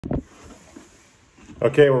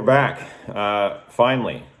Okay, we're back.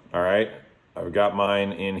 Finally, all right. I've got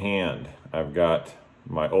mine in hand. I've got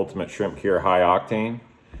my Ultimate Shrimp Cure High Octane.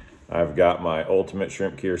 I've got my Ultimate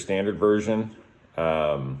Shrimp Cure Standard version.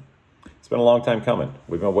 It's been a long time coming.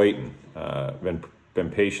 We've been waiting. Been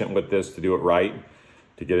patient with this to do it right,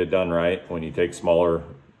 to get it done right. When you take smaller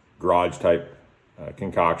garage type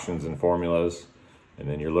concoctions and formulas, and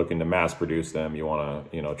then you're looking to mass produce them, you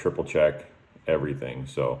want to, triple check everything.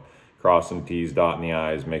 So crossing T's, dotting the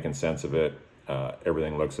I's, making sense of it.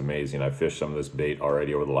 Everything looks amazing. I've fished some of this bait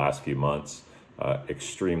already over the last few months.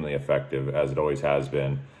 Extremely effective, as it always has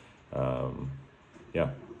been. Yeah.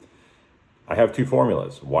 I have two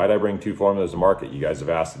formulas. Why did I bring two formulas to market? You guys have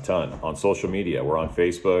asked a ton. On social media, we're on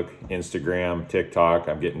Facebook, Instagram, TikTok.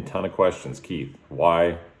 I'm getting a ton of questions. Keith,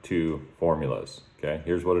 why two formulas? Okay,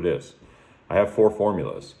 here's what it is. I have four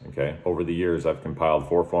formulas, okay? Over the years, I've compiled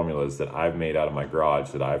four formulas that I've made out of my garage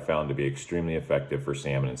that I've found to be extremely effective for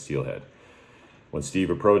salmon and steelhead. When Steve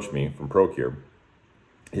approached me from ProCure,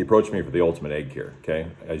 he approached me for the Ultimate Egg Cure, okay?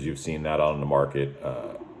 As you've seen that on the market,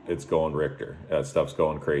 it's going Richter. That stuff's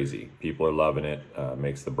going crazy. People are loving it.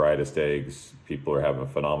 Makes the brightest eggs. People are having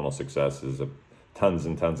phenomenal successes. Tons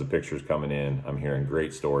and tons of pictures coming in. I'm hearing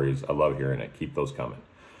great stories. I love hearing it. Keep those coming.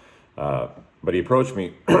 But he approached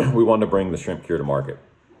me. We wanted to bring the shrimp cure to market.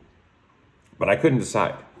 But I couldn't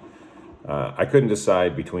decide. I couldn't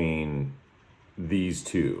decide between these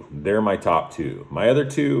two. They're my top two. My other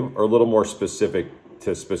two are a little more specific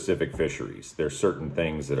to specific fisheries. There's certain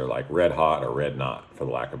things that are like red hot or red not, for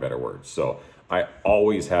the lack of better words. So I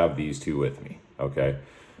always have these two with me, okay?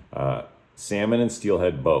 Salmon and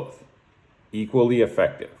steelhead both, equally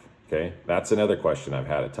effective, okay? That's another question I've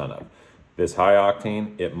had a ton of. This high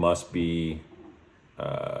octane, it must be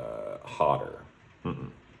hotter.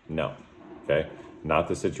 No, okay? Not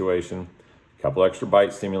the situation. A couple extra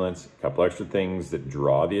bite stimulants, a couple extra things that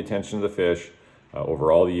draw the attention of the fish.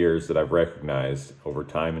 Over all the years that I've recognized, over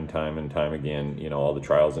time and time again, all the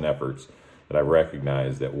trials and efforts that I've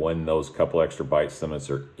recognized, that when those couple extra bite stimulants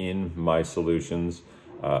are in my solutions,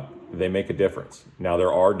 they make a difference. Now,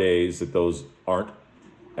 there are days that those aren't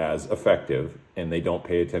as effective and they don't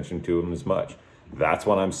pay attention to them as much. That's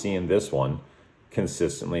when I'm seeing this one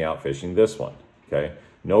consistently outfishing this one, okay?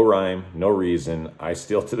 No rhyme, no reason. I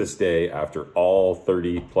still to this day, after all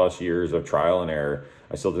 30 plus years of trial and error,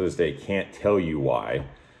 I still to this day can't tell you why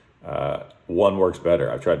one works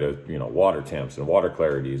better. I've tried to, water temps and water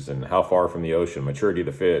clarities and how far from the ocean, maturity of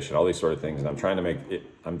the fish and all these sort of things. And I'm trying to make it,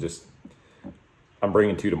 I'm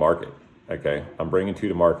bringing two to market, okay? I'm bringing two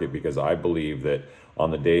to market because I believe that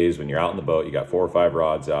on the days when you're out in the boat, you got 4 or 5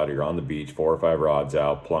 rods out, or you're on the beach, 4 or 5 rods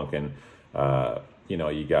out plunking,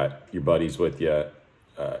 you got your buddies with you,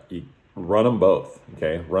 you run them both,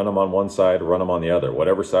 okay? Run them on one side, run them on the other.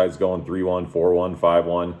 Whatever side's going 3-1, 4-1,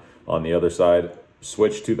 5-1 on the other side,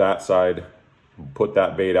 switch to that side, put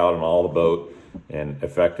that bait out on all the boat, and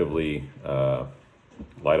effectively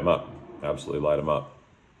light them up. Absolutely light them up.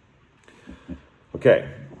 Okay,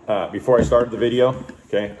 before I started the video,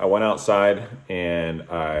 okay, I went outside and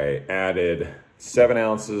I added 7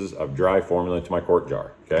 ounces of dry formula to my quart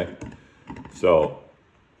jar, okay? So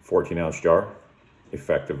 14-ounce jar,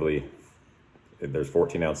 effectively, there's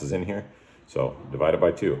 14 ounces in here, so divide it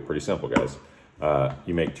by 2. Pretty simple, guys.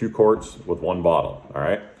 You make 2 quarts with 1 bottle, all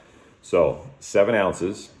right? So 7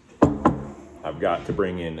 ounces, I've got to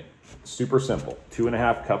bring in, super simple,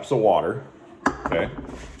 2.5 cups of water, okay?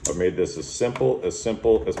 I've made this as simple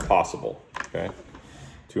as possible, okay?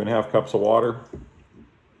 2.5 cups of water.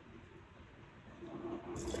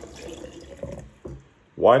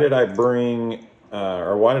 Why did I bring,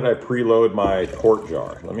 why did I preload my quart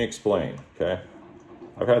jar? Let me explain, okay?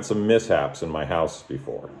 I've had some mishaps in my house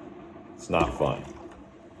before. It's not fun.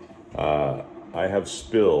 I have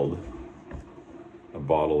spilled a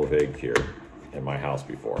bottle of egg cure in my house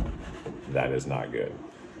before. That is not good.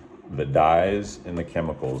 The dyes and the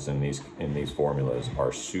chemicals in these formulas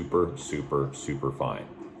are super fine.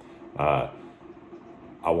 I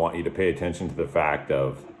want you to pay attention to the fact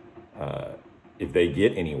of if they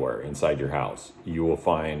get anywhere inside your house, you will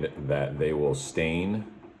find that they will stain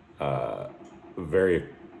very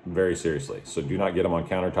seriously. So do not get them on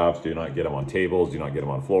countertops, do not get them on tables, do not get them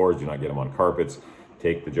on floors, do not get them on carpets.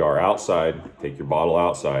 Take the jar outside, take your bottle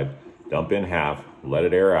outside, dump in half, let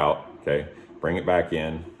it air out, okay? Bring it back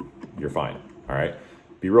in, you're fine, all right?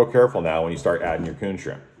 Be real careful now when you start adding your coon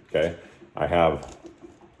shrimp, okay? I have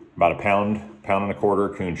about a pound and a quarter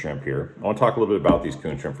of coon shrimp here. I want to talk a little bit about these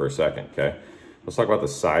coon shrimp for a second, okay? Let's talk about the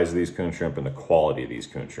size of these coon shrimp and the quality of these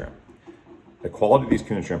coon shrimp. The quality of these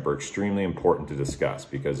coon shrimp are extremely important to discuss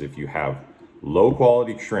because if you have low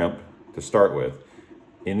quality shrimp to start with,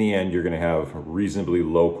 in the end, you're going to have reasonably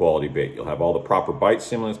low quality bait. You'll have all the proper bite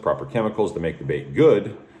stimulants, proper chemicals to make the bait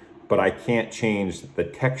good, but I can't change the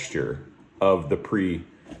texture of the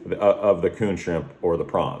coon shrimp or the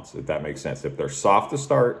prawns, if that makes sense. If they're soft to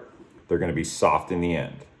start, they're going to be soft in the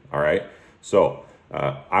end. All right. So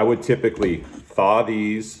I would typically thaw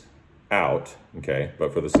these out. Okay.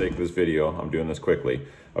 But for the sake of this video, I'm doing this quickly.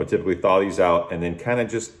 I would typically thaw these out and then kind of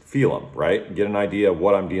just feel them, right? Get an idea of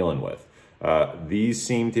what I'm dealing with. These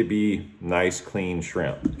seem to be nice, clean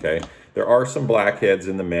shrimp, okay? There are some blackheads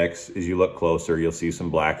in the mix. As you look closer, you'll see some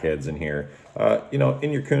blackheads in here. You know,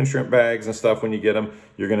 in your coon shrimp bags and stuff, when you get them,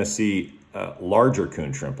 you're gonna see larger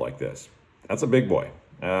coon shrimp like this. That's a big boy.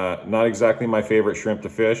 Not exactly my favorite shrimp to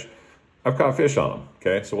fish. I've caught fish on them,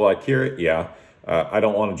 okay? So will I cure it? Yeah. I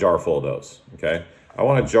don't want a jar full of those, okay? I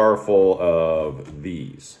want a jar full of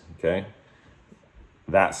these, okay?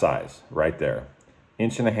 That size right there.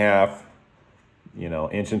 1.5 inches, you know,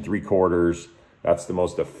 1 3/4 inches. That's the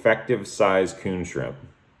most effective size coon shrimp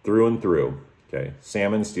through and through, okay?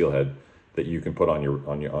 Salmon, steelhead that you can put on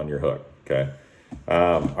your hook, okay?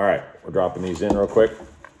 All right, we're dropping these in real quick.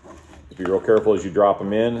 Just be real careful as you drop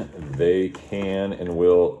them in. They can and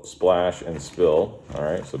will splash and spill, all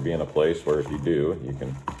right? So be in a place where if you do, you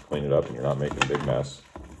can clean it up and you're not making a big mess.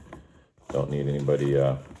 Don't need anybody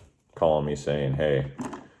calling me saying, hey,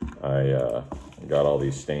 I got all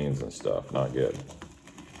these stains and stuff. Not good.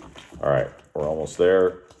 All right, we're almost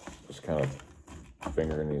there. Just kind of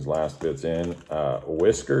fingering these last bits in.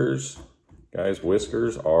 Whiskers, guys,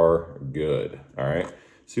 whiskers are good. All right,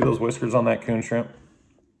 see those whiskers on that coon shrimp?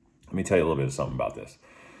 Let me tell you a little bit of something about this.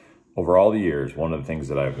 Over all the years, one of the things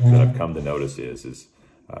that I've come to notice is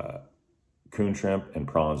coon shrimp and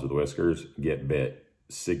prawns with whiskers get bit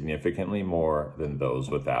significantly more than those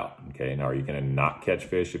without. Okay, now are you going to not catch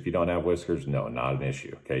fish if you don't have whiskers? No, not an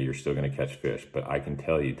issue. Okay, you're still going to catch fish, but I can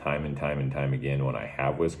tell you time and time again, when I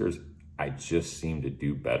have whiskers, I just seem to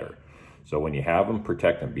do better. So when you have them,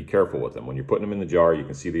 protect them. Be careful with them. When you're putting them in the jar, you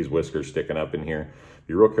can see these whiskers sticking up in here.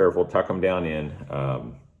 Be real careful. Tuck them down in.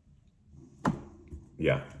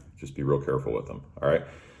 Yeah, just be real careful with them. All right.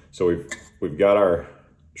 So we've got our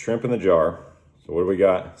shrimp in the jar. So what do we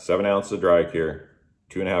got? 7 ounces of dry cure,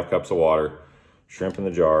 2.5 cups of water, shrimp in the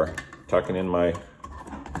jar, tucking in my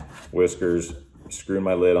whiskers, screwing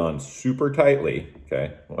my lid on super tightly.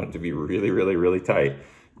 Okay. I want it to be really tight.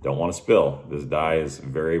 Don't want to spill. This dye is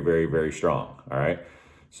very strong. All right.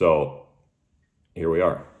 So here we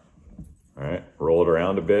are. All right. Roll it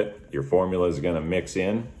around a bit. Your formula is going to mix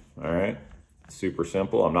in. All right. Super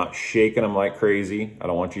simple. I'm not shaking them like crazy. I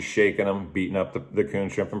don't want you shaking them, beating up the coon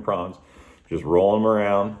shrimp and prawns. Just roll them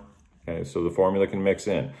around, okay, so the formula can mix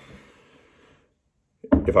in.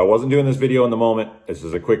 If I wasn't doing this video in the moment, this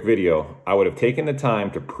is a quick video, I would have taken the time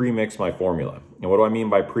to pre-mix my formula. And what do I mean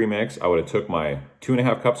by pre-mix? I would have took my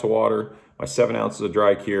 2.5 cups of water, my 7 ounces of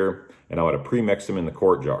dry cure, and I would have pre-mixed them in the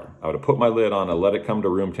quart jar. I would have put my lid on and let it come to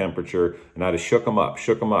room temperature, and I'd have shook them up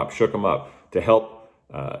to help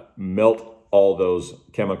melt all those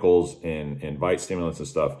chemicals and bite stimulants and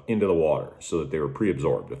stuff into the water so that they were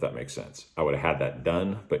pre-absorbed, if that makes sense. I would have had that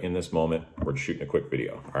done, but in this moment, we're shooting a quick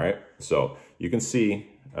video, all right? So you can see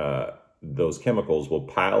those chemicals will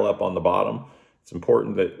pile up on the bottom. It's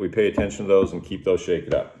important that we pay attention to those and keep those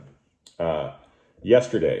shaken up.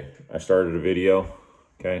 Yesterday, I started a video,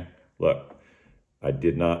 okay? Look, I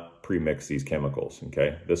did not pre-mix these chemicals,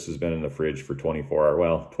 okay? This has been in the fridge for 24 hours,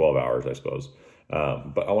 well, 12 hours, I suppose.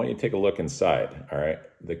 But I want you to take a look inside, all right?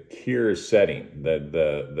 The cure is setting.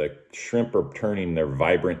 The shrimp are turning their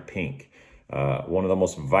vibrant pink. One of the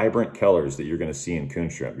most vibrant colors that you're going to see in coon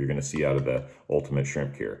shrimp, you're going to see out of the Ultimate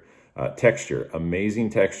Shrimp Cure. Texture, amazing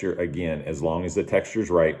texture, again, as long as the texture's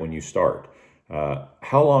right when you start.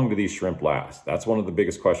 How long do these shrimp last? That's one of the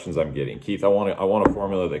biggest questions I'm getting. Keith, I want a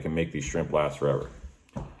formula that can make these shrimp last forever.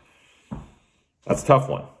 That's a tough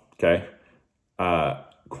one, okay?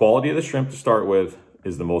 Quality of the shrimp to start with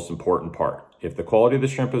is the most important part. If the quality of the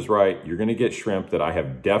shrimp is right, you're going to get shrimp that I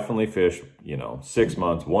have definitely fished, you know, 6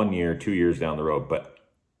 months, 1 year, 2 years down the road. But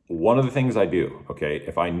one of the things I do, okay,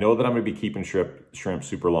 if I know that I'm going to be keeping shrimp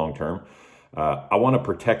super long term, I want to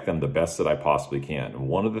protect them the best that I possibly can. And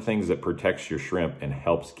one of the things that protects your shrimp and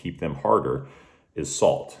helps keep them harder is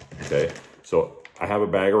salt, okay? So I have a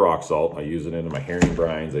bag of rock salt. I use it in my herring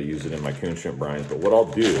brines. I use it in my coon shrimp brines. But what I'll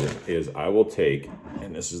do is I will take,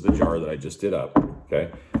 and this is the jar that I just did up,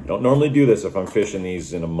 okay? I don't normally do this if I'm fishing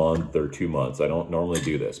these in a month or 2 months. I don't normally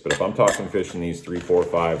do this. But if I'm talking fishing these 3, 4,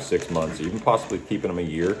 5, 6 months, even possibly keeping them a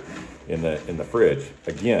year in the fridge,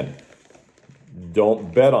 again,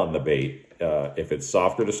 don't bet on the bait. If it's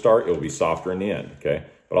softer to start, it will be softer in the end, okay?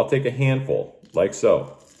 But I'll take a handful, like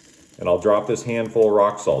so. And I'll drop this handful of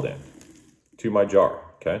rock salt in to my jar,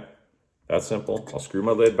 okay? That's simple. I'll screw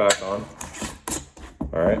my lid back on.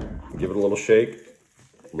 All right, give it a little shake.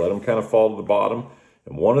 Let them kind of fall to the bottom.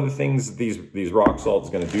 And one of the things that these rock salt is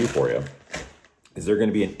going to do for you is they're going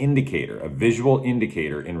to be an indicator, a visual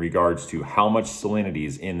indicator in regards to how much salinity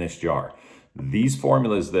is in this jar. These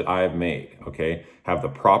formulas that I have made, okay, have the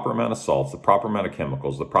proper amount of salts, the proper amount of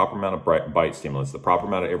chemicals, the proper amount of bite stimulants, the proper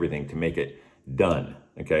amount of everything to make it done,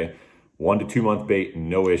 okay? 1 to 2 month bait,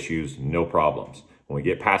 no issues, no problems. When we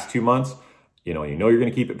get past 2 months, you know you're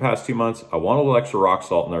going to keep it past 2 months. I want a little extra rock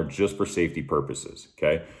salt in there just for safety purposes,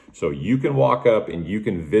 okay? So you can walk up and you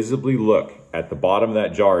can visibly look at the bottom of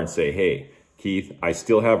that jar and say, hey, Keith, I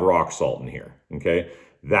still have rock salt in here, okay?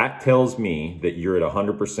 That tells me that you're at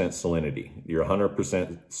 100% salinity. You're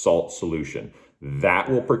 100% salt solution.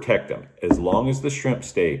 That will protect them. As long as the shrimp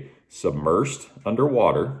stay submersed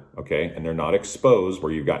underwater, okay, and they're not exposed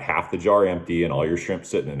where you've got half the jar empty and all your shrimp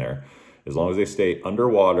sitting in there, as long as they stay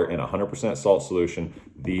underwater in 100% salt solution,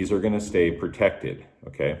 these are going to stay protected,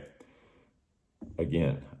 okay?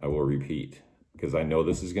 Again, I will repeat, because I know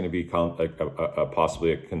this is going to be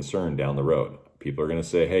possibly a concern down the road. People are going to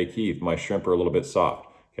say, hey, Keith, my shrimp are a little bit soft,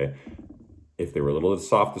 okay? If they were a little bit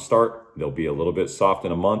soft to start, they'll be a little bit soft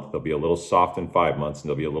in a month, they'll be a little soft in 5 months, and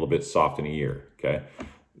they'll be a little bit soft in a year, okay?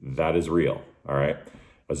 That is real, all right?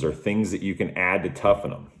 Is there things that you can add to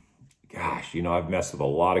toughen them? Gosh, you know, I've messed with a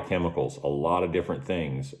lot of chemicals, a lot of different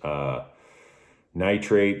things,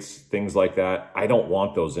 nitrates, things like that. I don't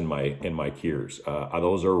want those in my cures.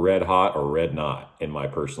 Those are red hot or red not, in my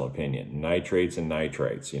personal opinion. Nitrates and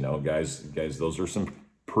nitrites, you know, guys, those are some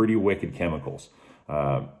pretty wicked chemicals.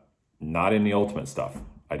 Not in the ultimate stuff.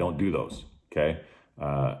 I don't do those, okay?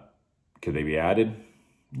 Could they be added?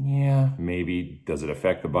 Yeah, maybe. Does it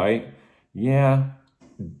affect the bite? Yeah.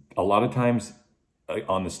 A lot of times,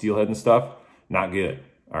 on the steelhead and stuff, not good,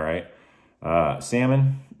 all right?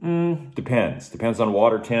 Salmon, depends on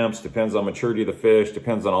water temps, depends on maturity of the fish,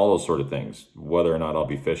 depends on all those sort of things, whether or not I'll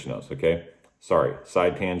be fishing those, okay? Sorry,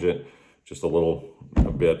 side tangent, just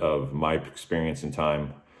a bit of my experience in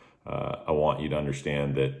time. I want you to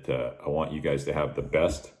understand that I want you guys to have the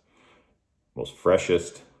best, most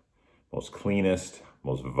freshest, most cleanest,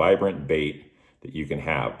 most vibrant bait that you can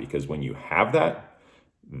have, because when you have that,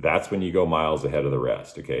 that's when you go miles ahead of the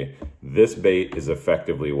rest, okay? This bait is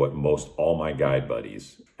effectively what most all my guide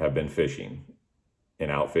buddies have been fishing and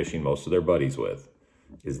out fishing most of their buddies with,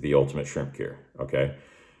 is the Ultimate Shrimp Cure, okay?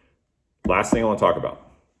 Last thing I want to talk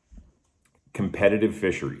about, competitive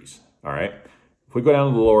fisheries, all right? If we go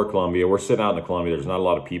down to the lower Columbia, we're sitting out in the Columbia, there's not a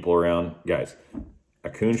lot of people around. Guys, a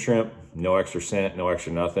coon shrimp, no extra scent, no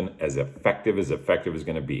extra nothing, as effective as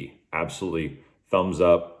going to be. Absolutely, thumbs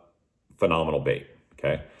up, phenomenal bait.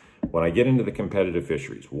 Okay, when I get into the competitive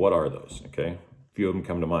fisheries, what are those? Okay, a few of them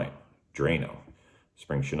come to mind. Drano,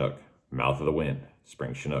 spring chinook, mouth of the wind,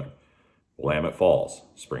 spring chinook, Willamette Falls,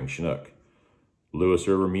 spring chinook, Lewis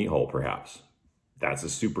River meat hole, perhaps. That's a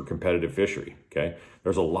super competitive fishery, okay?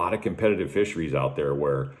 There's a lot of competitive fisheries out there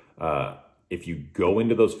where if you go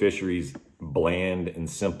into those fisheries bland and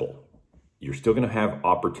simple, you're still gonna have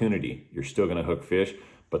opportunity. You're still gonna hook fish,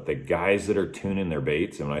 but the guys that are tuning their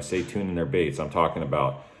baits, and when I say tuning their baits, I'm talking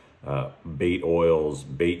about bait oils,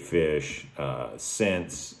 bait fish,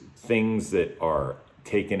 scents, things that are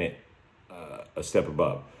taking it a step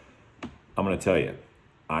above. I'm gonna tell you,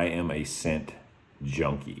 I am a scent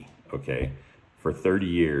junkie, okay? For 30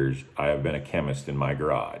 years, I have been a chemist in my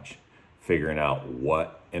garage, figuring out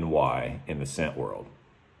what and why in the scent world.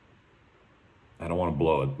 I don't want to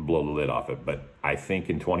blow the lid off it, but I think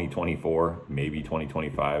in 2024, maybe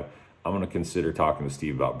 2025, I'm going to consider talking to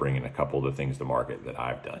Steve about bringing a couple of the things to market that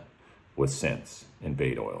I've done with scents and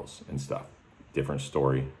bait oils and stuff. Different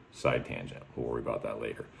story, side tangent. We'll worry about that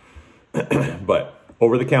later. But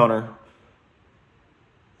over the counter,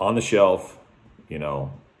 on the shelf, you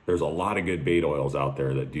know, there's a lot of good bait oils out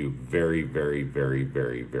there that do very, very, very,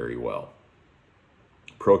 very, very well.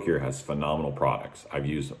 ProCure has phenomenal products. I've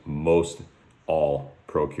used all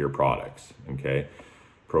ProCure products, okay?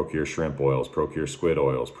 ProCure shrimp oils, ProCure squid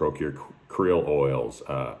oils, ProCure krill oils.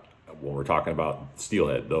 When we're talking about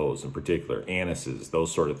steelhead, those in particular, anises,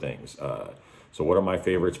 those sort of things. So what are my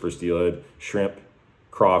favorites for steelhead? Shrimp,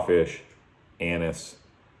 crawfish, anise.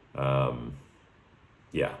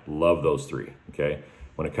 Yeah, love those three, okay?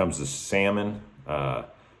 When it comes to salmon,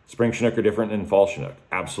 spring chinook are different than fall chinook.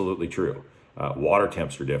 Absolutely true. Water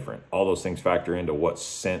temps are different. All those things factor into what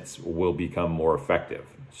scents will become more effective.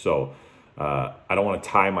 So I don't want to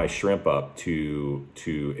tie my shrimp up to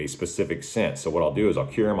a specific scent. So what I'll do is I'll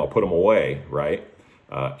cure them, I'll put them away, right?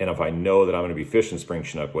 And if I know that I'm going to be fishing spring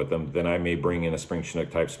Chinook with them, then I may bring in a spring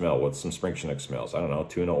Chinook type smell. What's some spring Chinook smells? I don't know,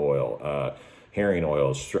 tuna oil, herring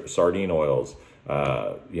oils, sardine oils,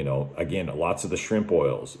 you know, again, lots of the shrimp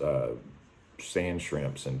oils, sand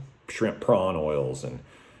shrimps and shrimp prawn oils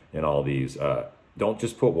and all these. Don't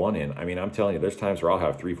just put one in. I mean, I'm telling you, there's times where I'll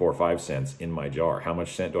have 3, 4, 5 cents in my jar. How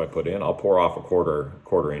much scent do I put in? I'll pour off a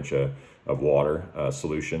quarter inch of water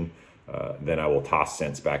solution. Then I will toss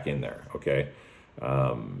scents back in there. Okay.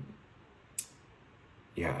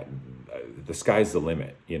 Yeah, the sky's the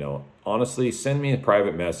limit, you know. Honestly, send me a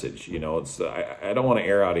private message. You know, it's I don't want to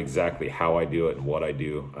air out exactly how I do it and what I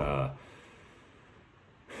do.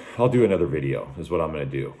 I'll do another video is what I'm going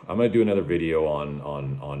to do. I'm going to do another video on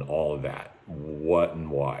all of that, what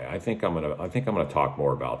and why. I think I'm going to talk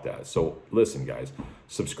more about that. So listen, guys,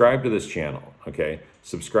 subscribe to this channel. Okay,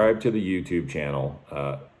 subscribe to the YouTube channel,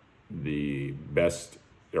 the best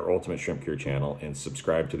or Ultimate Shrimp Cure channel, and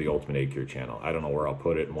subscribe to the Ultimate Egg Cure channel. I don't know where I'll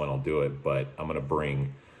put it and when I'll do it, but I'm going to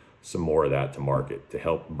bring some more of that to market to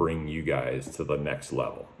help bring you guys to the next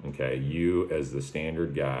level. Okay, you as the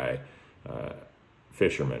standard guy,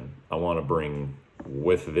 fisherman, I want to bring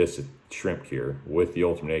with this shrimp cure, with the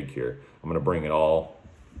Ultimate Egg Cure, I'm going to bring it all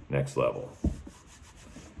next level.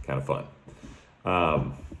 Kind of fun.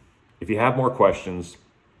 If you have more questions,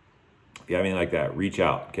 if you have anything like that, reach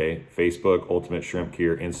out, okay? Facebook, Ultimate Shrimp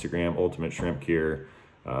Cure, Instagram, Ultimate Shrimp Cure,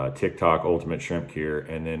 TikTok, Ultimate Shrimp Cure.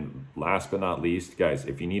 And then last but not least, guys,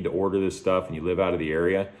 if you need to order this stuff and you live out of the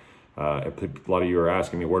area, a lot of you are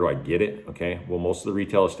asking me, where do I get it? Okay, well, most of the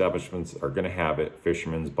retail establishments are going to have it.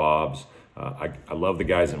 Fisherman's, Bob's. I love the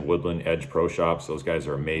guys in Woodland, Edge Pro Shops. Those guys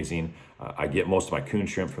are amazing. I get most of my coon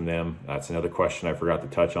shrimp from them. That's another question I forgot to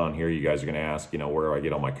touch on here. You guys are going to ask, you know, where do I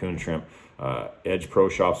get all my coon shrimp? Edge Pro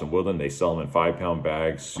Shops in Woodland, they sell them in 5-pound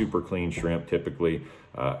bags, super clean shrimp typically.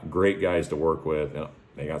 Great guys to work with. And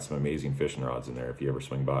they got some amazing fishing rods in there if you ever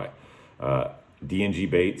swing by. D&G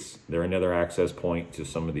Baits, they're another access point to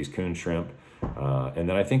some of these coon shrimp. And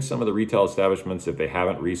then I think some of the retail establishments, if they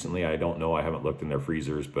haven't recently, I don't know, I haven't looked in their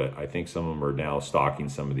freezers, but I think some of them are now stocking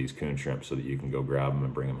some of these coon shrimp so that you can go grab them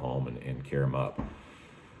and bring them home and cure them up.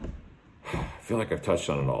 I feel like I've touched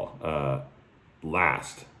on it all.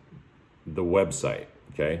 Last, the website,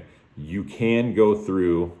 okay? You can go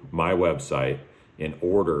through my website and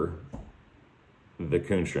order the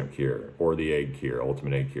Coon Shrimp Cure or the Egg Cure,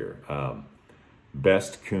 Ultimate Egg Cure.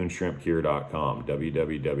 bestcoonshrimpcure.com,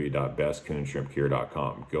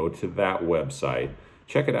 www.bestcoonshrimpcure.com. Go to that website,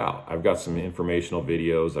 check it out. I've got some informational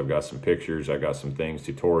videos, I've got some pictures, I've got some things,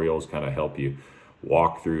 tutorials, kind of help you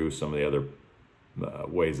walk through some of the other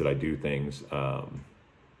ways that I do things.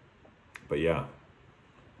 But yeah, I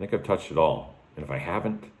think I've touched it all. And if I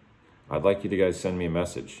haven't, I'd like you to guys send me a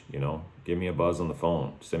message, you know, give me a buzz on the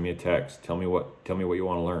phone, send me a text, tell me what you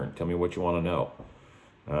want to learn, tell me what you want to know.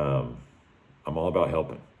 I'm all about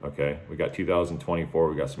helping, okay? We got 2024,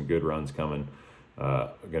 we got some good runs coming.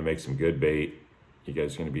 We're gonna make some good bait. You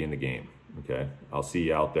guys are gonna be in the game, okay? I'll see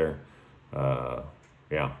you out there.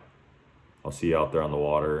 Yeah, I'll see you out there on the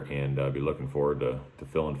water, and be looking forward to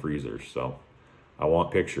filling freezers. So I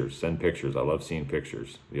want pictures, send pictures. I love seeing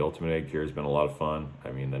pictures. The Ultimate Egg Cure has been a lot of fun.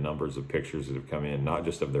 I mean, the numbers of pictures that have come in, not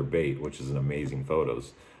just of their bait, which is an amazing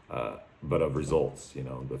photos, but of results, you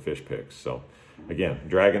know, the fish pics. So again,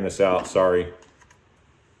 dragging this out, sorry.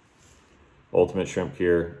 Ultimate Shrimp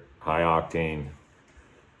Cure, high octane,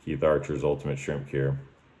 Keith Archer's Ultimate Shrimp Cure.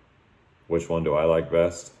 Which one do I like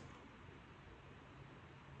best?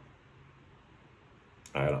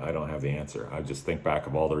 I don't have the answer. I just think back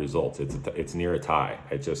of all the results. It's near a tie.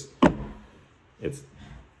 It's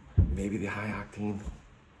maybe the high octane.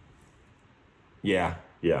 Yeah.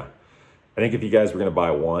 I think if you guys were gonna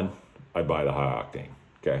buy one, I'd buy the high octane.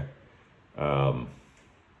 Okay.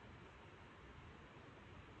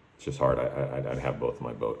 It's just hard. I'd have both in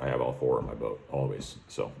my boat. I have all 4 in my boat always.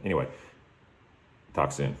 So anyway,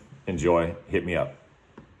 talk soon. Enjoy. Hit me up.